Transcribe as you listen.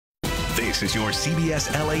This is your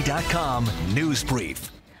CBSLA.com news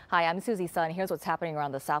brief. Hi, I'm Suzie Suh, and here's what's happening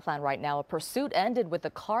around the Southland right now. A pursuit ended with the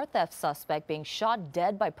car theft suspect being shot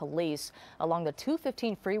dead by police along the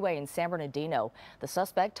 215 freeway in San Bernardino. The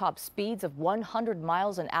suspect topped speeds of 100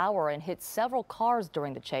 miles an hour and hit several cars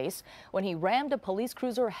during the chase. When he rammed a police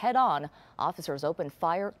cruiser head-on, officers opened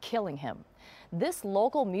fire, killing him. This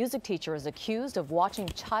local music teacher is accused of watching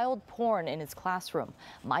child porn in his classroom.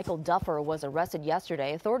 Michael Duffer was arrested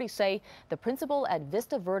yesterday. Authorities say the principal at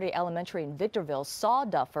Vista Verde Elementary in Victorville saw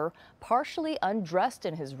Duffer partially undressed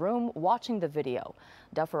in his room watching the video.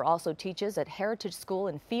 Duffer also teaches at Heritage School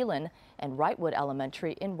in Phelan and Wrightwood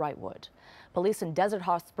Elementary in Wrightwood. Police in Desert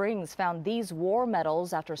Hot Springs found these war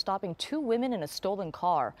medals after stopping 2 women in a stolen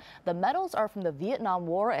car. The medals are from the Vietnam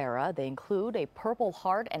War era. They include a Purple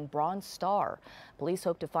Heart and Bronze Star. Police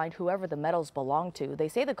hope to find whoever the medals belong to. They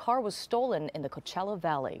say the car was stolen in the Coachella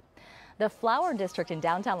Valley. The Flower District in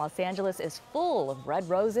downtown Los Angeles is full of red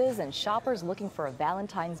roses and shoppers looking for a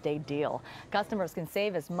Valentine's Day deal. Customers can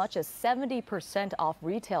save as much as 70% off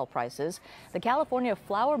retail prices. The California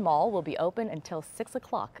Flower Mall will be open until 6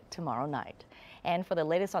 o'clock tomorrow night. And for the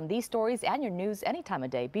latest on these stories and your news any time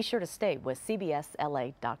of day, be sure to stay with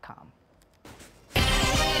CBSLA.com.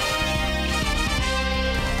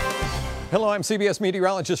 Hello, I'm CBS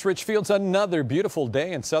meteorologist Rich Fields. Another beautiful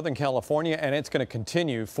day in Southern California, and it's going to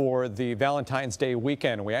continue for the Valentine's Day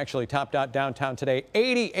weekend. We actually topped out downtown today,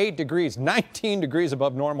 88 degrees, 19 degrees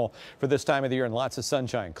above normal for this time of the year, and lots of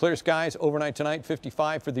sunshine. Clear skies overnight tonight,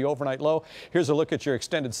 55 for the overnight low. Here's a look at your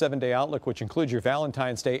extended 7-day outlook, which includes your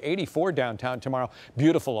Valentine's Day. 84 downtown tomorrow,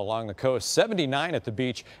 beautiful along the coast. 79 at the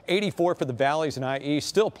beach, 84 for the valleys and IE.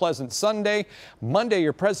 Still pleasant Sunday. Monday,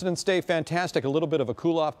 your President's Day, fantastic. A little bit of a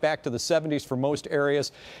cool off back to the 70s for most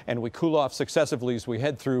areas, and we cool off successively as we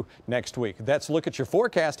head through next week. That's a look at your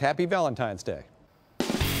forecast. Happy Valentine's Day.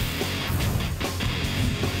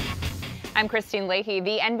 I'm Kristine Leahy.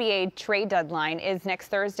 The NBA trade deadline is next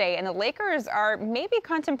Thursday, and the Lakers are maybe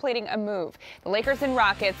contemplating a move. The Lakers and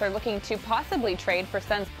Rockets are looking to possibly trade for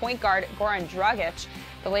Suns point guard Goran Dragic.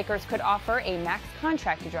 The Lakers could offer a max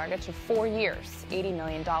contract to Dragic of 4 years, $80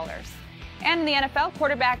 million. And in the NFL,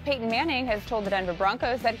 quarterback Peyton Manning has told the Denver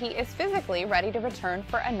Broncos that he is physically ready to return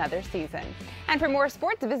for another season. And for more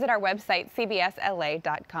sports, visit our website,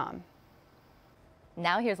 CBSLA.com.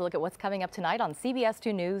 Now here's a look at what's coming up tonight on CBS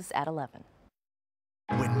 2 News at 11.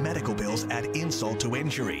 When medical bills add insult to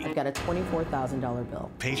injury, I've got a $24,000 bill.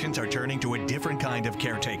 patients are turning to a different kind of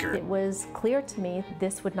caretaker. It was clear to me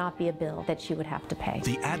this would not be a bill that she would have to pay.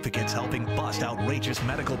 The Advocate's helping bust outrageous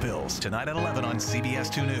medical bills. Tonight at 11 on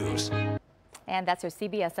CBS 2 News. And that's your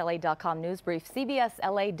CBSLA.com news brief.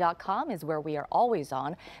 CBSLA.com is where we are always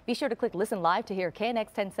on. Be sure to click Listen Live to hear KNX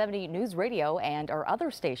 1070 News Radio and our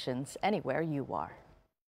other stations anywhere you are.